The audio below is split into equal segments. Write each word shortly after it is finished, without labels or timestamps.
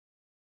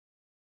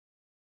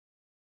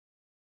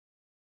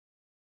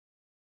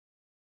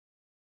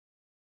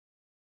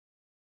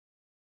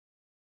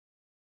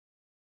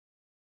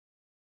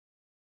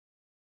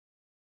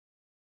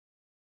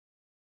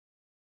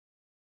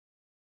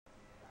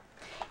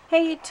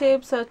Hey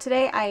YouTube, so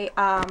today I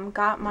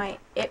got my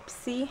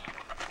Ipsy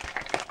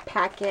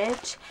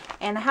package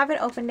and I haven't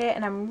opened it,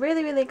 and I'm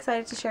really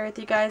excited to share with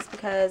you guys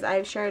because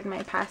I've shared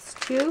my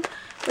past two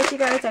with you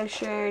guys. I've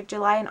shared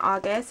July and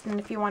August,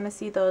 and if you want to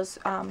see those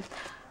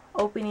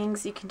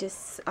openings, you can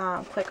just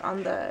click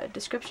on the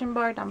description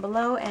bar down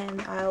below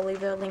and I'll leave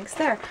the links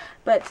there.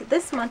 But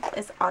this month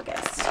is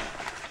August.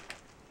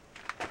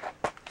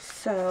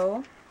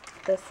 So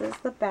this is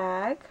the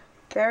bag.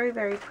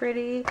 Very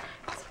pretty.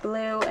 It's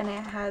blue and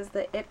it has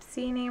the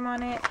Ipsy name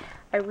on it.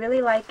 I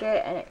really like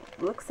it, and it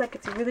looks like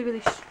it's really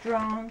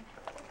strong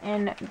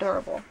and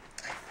durable.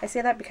 I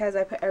say that because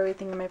I put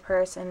everything in my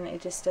purse and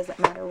it just doesn't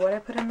matter what I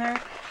put in there.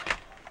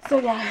 So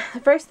yeah, the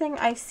first thing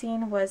I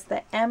seen was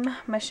the M.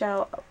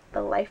 Michelle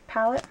The Life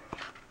palette,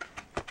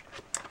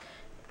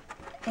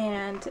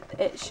 and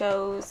it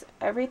shows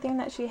everything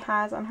that she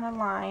has on her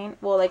line,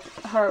 well, like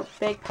her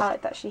big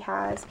palette that she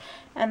has,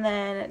 and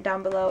then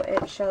down below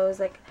it shows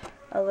like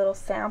a little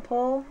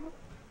sample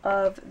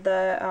of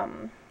the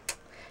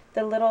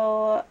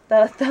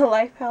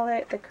Life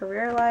palette, the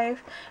Career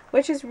Life,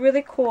 which is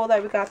really cool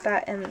that we got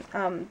that in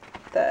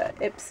the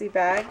Ipsy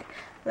bag.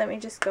 Let me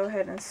just go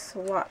ahead and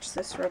swatch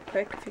this real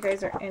quick if you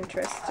guys are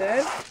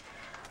interested.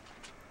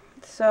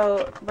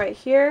 So right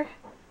here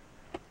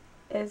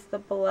is the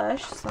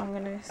blush, so I'm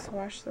gonna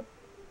swatch the,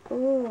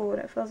 ooh,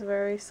 it feels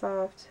very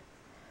soft.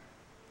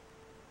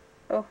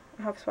 Oh,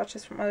 I have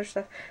swatches from other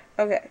stuff.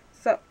 Okay,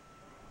 so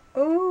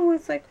ooh,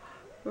 it's like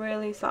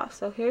really soft.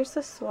 So here's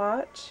the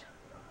swatch.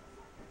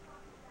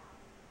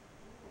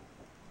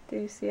 Do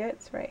you see it?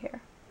 It's right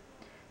here.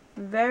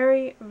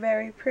 Very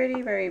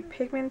pretty, very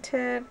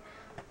pigmented.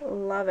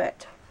 Love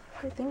it.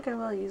 I think I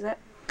will use it.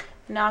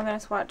 Now I'm gonna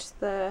swatch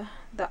the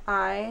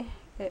eye.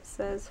 It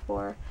says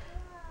for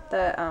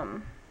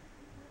the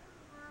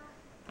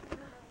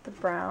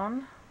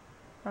brown.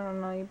 I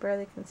don't know, you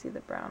barely can see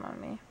the brown on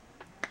me.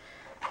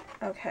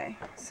 Okay,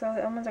 so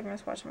the ones I'm gonna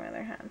swatch on my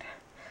other hand.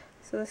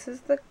 So this is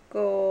the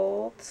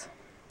gold,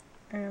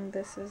 and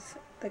this is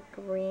the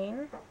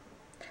green.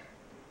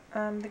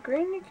 The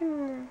green, you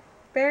can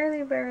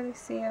barely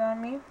see it on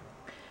me,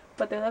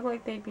 but they look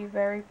like they'd be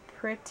very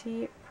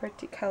pretty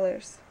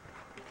colors.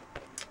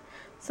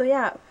 So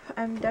yeah,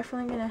 I'm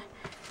definitely gonna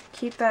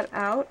keep that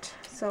out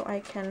so I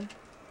can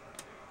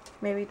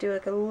maybe do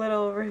like a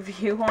little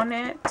review on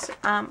it.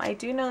 I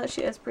do know that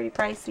she is pretty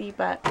pricey,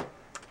 but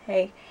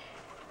hey,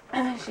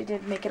 she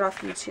did make it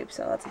off YouTube,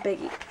 so that's a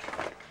biggie.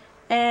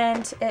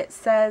 And it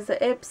says the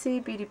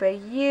Ipsy Beauty by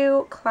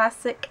You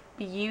Classic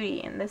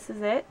Beauty, and this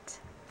is it.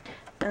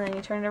 And then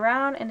you turn it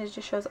around and it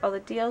just shows all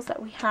the deals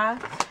that we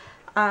have,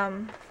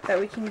 that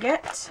we can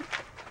get.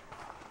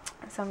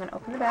 So I'm going to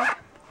open the bag,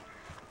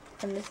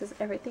 and this is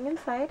everything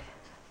inside.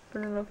 I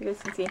don't know if you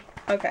guys can see.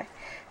 Okay,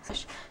 so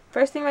the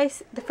first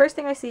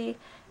thing I see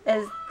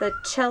is the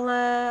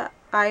Cella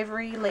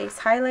Ivory Lace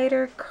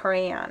Highlighter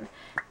Crayon,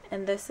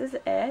 and this is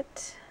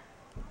it.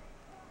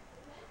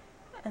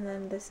 And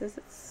then this is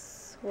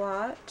its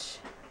swatch.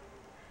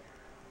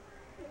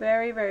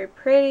 Very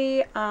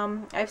pretty.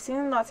 I've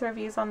seen lots of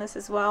reviews on this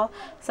as well.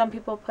 Some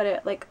people put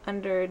it like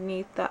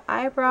underneath the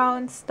eyebrow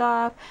and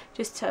stuff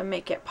just to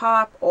make it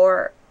pop,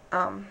 or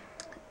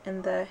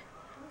in the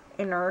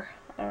inner,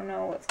 I don't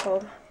know what's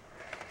called.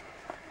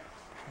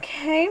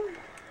 Okay,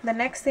 the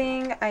next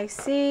thing I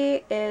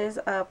see is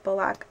a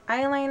black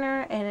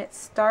eyeliner, and it's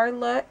Star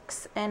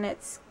Looks, and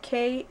it's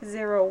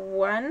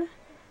K01,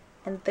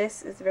 and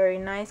this is very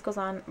nice, goes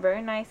on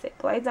very nice, it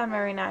glides on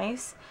very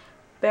nice.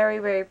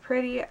 Very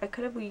pretty. I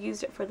could have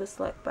used it for this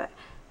look, but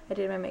I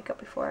did my makeup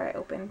before I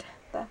opened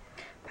the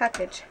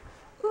package.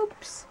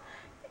 Oops.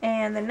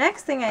 And the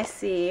next thing I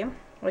see,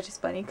 which is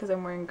funny because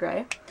I'm wearing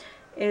gray,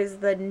 is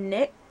the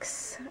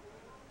NYX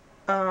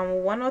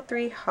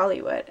 103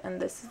 Hollywood, and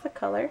this is the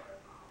color.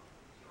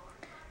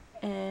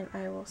 And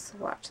I will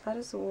swatch that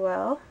as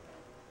well.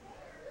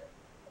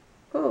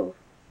 Ooh.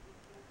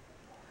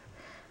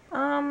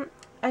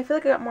 I feel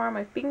like I got more on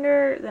my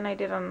finger than I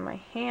did on my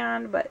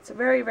hand, but it's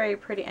very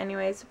pretty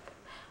anyways.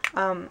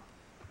 I've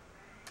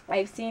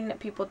seen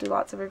people do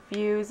lots of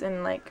reviews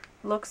and like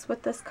looks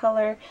with this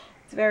color.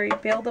 It's very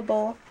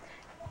buildable,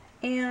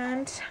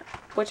 and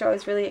which I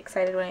was really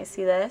excited when I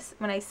seen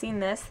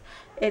this.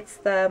 It's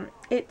the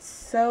It's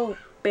So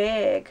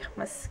Big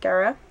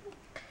mascara.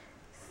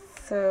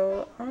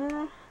 So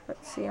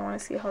let's see, I want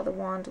to see how the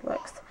wand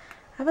looks.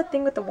 I have a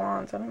thing with the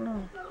wands, I don't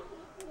know.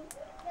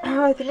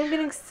 Oh, I think I'm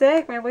getting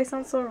sick. My voice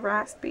sounds so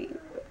raspy.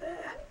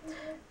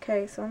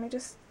 Okay, so let me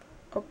just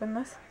open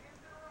this.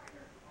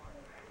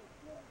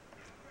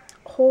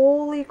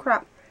 Holy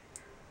crap.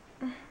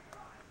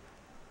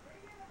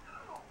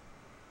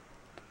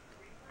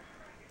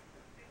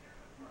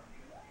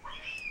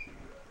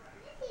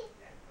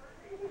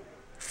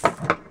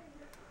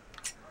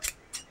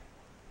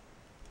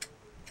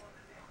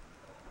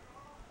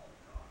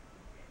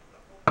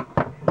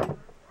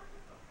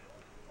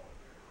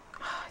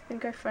 I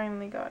think I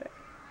finally got it.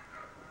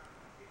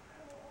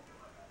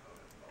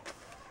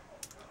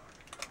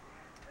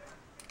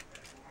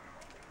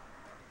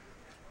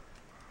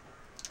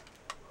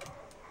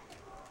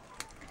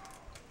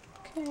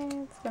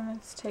 Okay,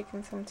 it's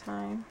taking some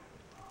time.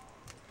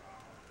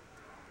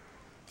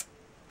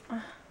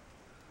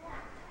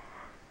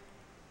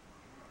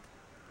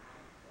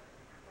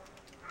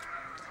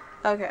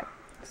 Okay,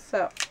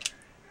 so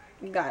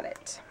got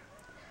it.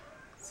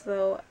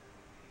 So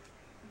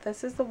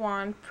this is the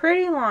wand,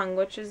 pretty long,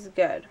 which is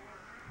good.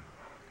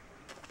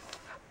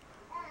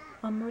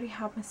 I already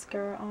have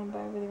mascara on, but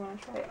I really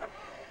want to try it.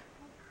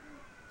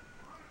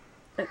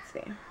 Let's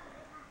see.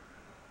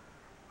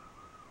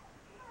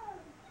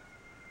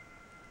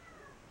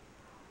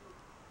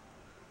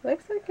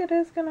 Looks like it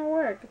is gonna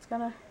work. It's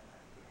gonna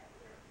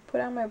put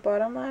on my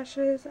bottom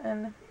lashes,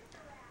 and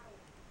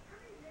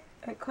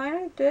it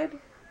kind of did,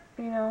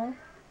 you know,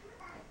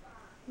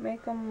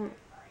 make them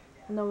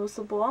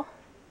noticeable.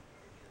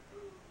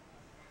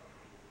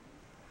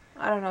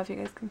 I don't know if you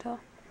guys can tell.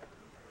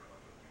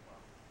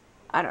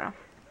 I don't know.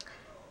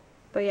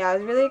 But yeah, I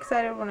was really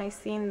excited when I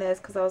seen this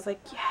because I was like,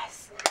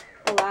 yes,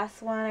 the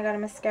last one I got a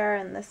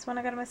mascara and this one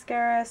I got a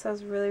mascara. So I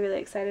was really,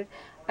 really excited.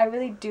 I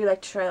really do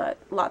like to try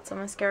lots of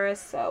mascaras,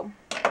 so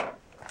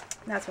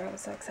that's why I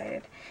was so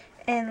excited.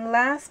 And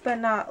last but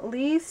not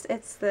least,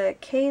 it's the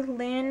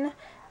K-Lin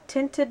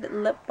Tinted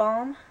Lip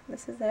Balm.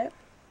 This is it.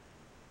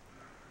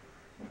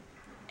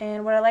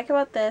 And what I like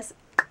about this,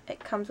 it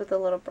comes with a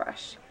little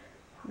brush.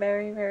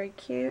 Very, very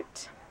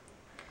cute.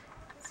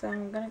 So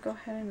I'm going to go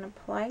ahead and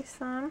apply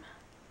some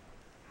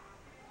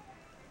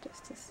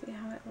just to see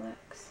how it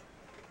looks.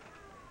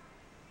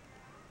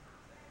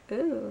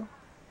 Ooh.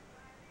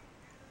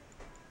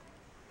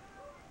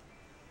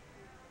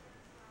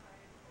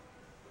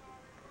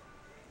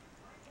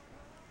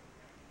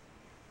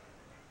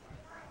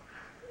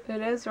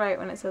 It is right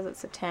when it says it's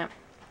September.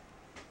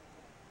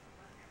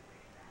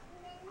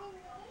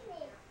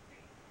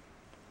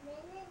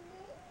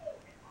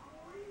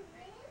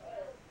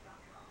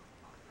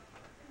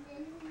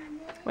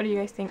 What do you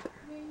guys think?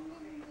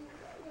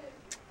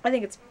 I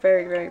think it's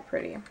very, very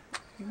pretty.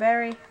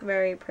 Very,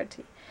 very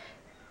pretty.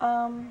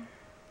 Let's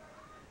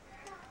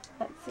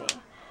see.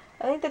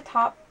 I think the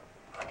top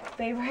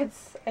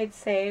favorites, I'd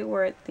say,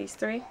 were these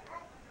three.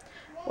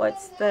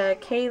 What's the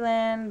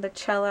K-Lin, the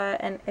Cella,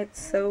 and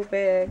It's So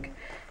Big.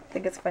 I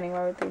think it's funny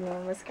why would they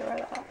name mascara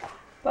that.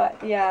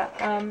 But yeah,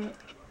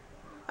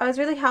 I was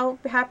really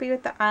happy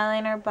with the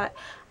eyeliner, but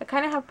I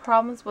kind of have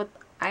problems with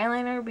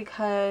eyeliner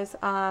because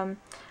I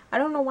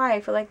don't know why. I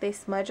feel like they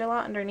smudge a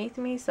lot underneath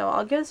me, so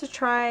I'll give this a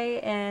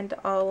try and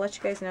I'll let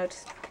you guys know to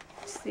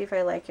see if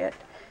I like it.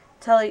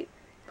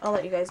 I'll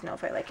let you guys know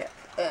if I like it.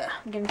 Ugh,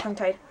 I'm getting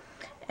tongue-tied.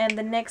 And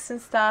the NYX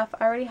and stuff,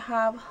 I already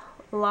have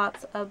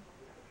lots of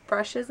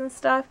brushes and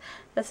stuff.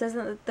 This is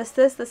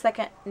the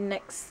second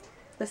NYX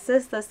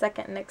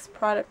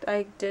product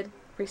I did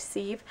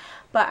receive,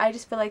 but I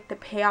just feel like the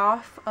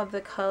payoff of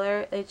the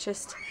color, it's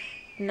just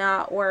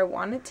not where I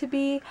want it to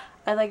be.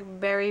 I like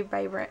very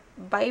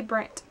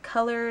vibrant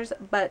colors,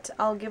 but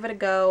I'll give it a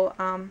go,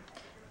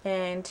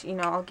 and you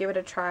know, I'll give it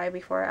a try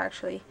before I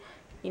actually,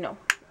 you know,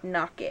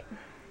 knock it.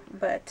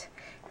 But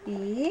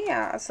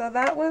yeah, so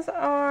that was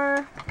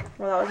that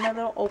was my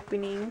little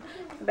opening.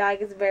 The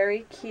bag is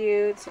very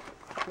cute.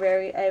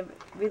 I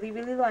really,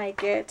 really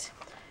like it.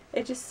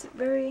 It just I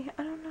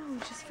don't know,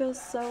 it just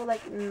feels so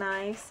like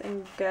nice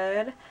and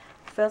good. It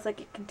feels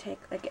like it can take,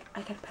 like,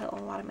 I can put a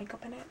lot of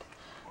makeup in it.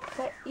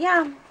 But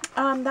yeah,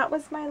 that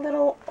was my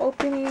little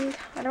opening.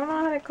 I don't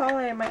know how to call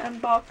it, my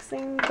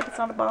unboxing, but it's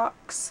not a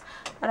box.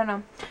 I don't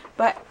know.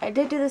 But I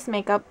did do this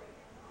makeup.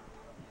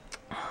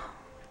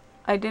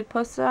 I did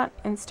post it on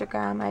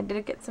Instagram. I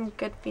did get some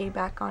good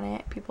feedback on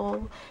it.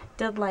 People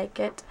did like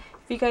it.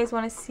 If you guys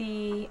want to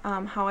see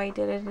how I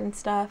did it and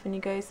stuff, and you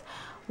guys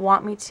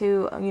want me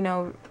to, you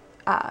know,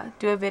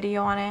 do a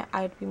video on it,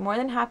 I'd be more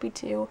than happy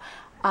to.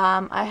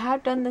 I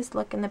have done this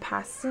look in the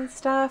past and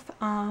stuff,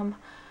 and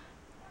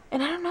I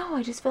don't know,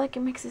 I just feel like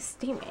it makes a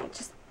statement. It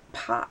just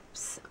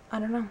pops. I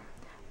don't know.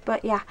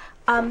 But yeah,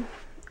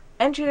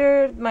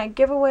 enter my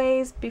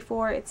giveaways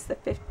before it's the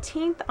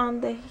 15th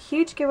on the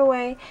huge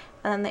giveaway,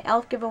 and then the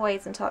e.l.f.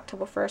 giveaways until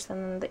October 1st,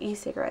 and then the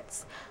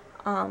e-cigarettes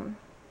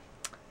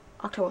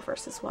October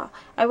 1st as well.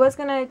 I was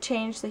going to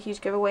change the huge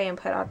giveaway and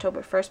put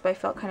October 1st, but I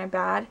felt kind of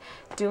bad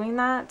doing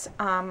that.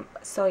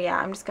 So yeah,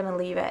 I'm just going to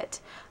leave it.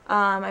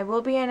 I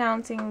will be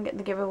announcing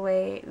the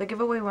giveaway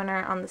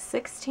winner on the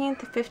 16th.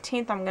 The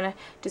 15th, I'm going to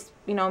just,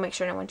 you know, make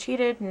sure no one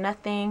cheated,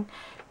 nothing,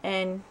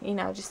 and, you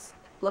know, just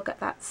look at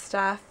that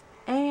stuff.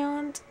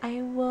 And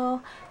I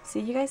will see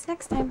you guys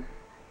next time.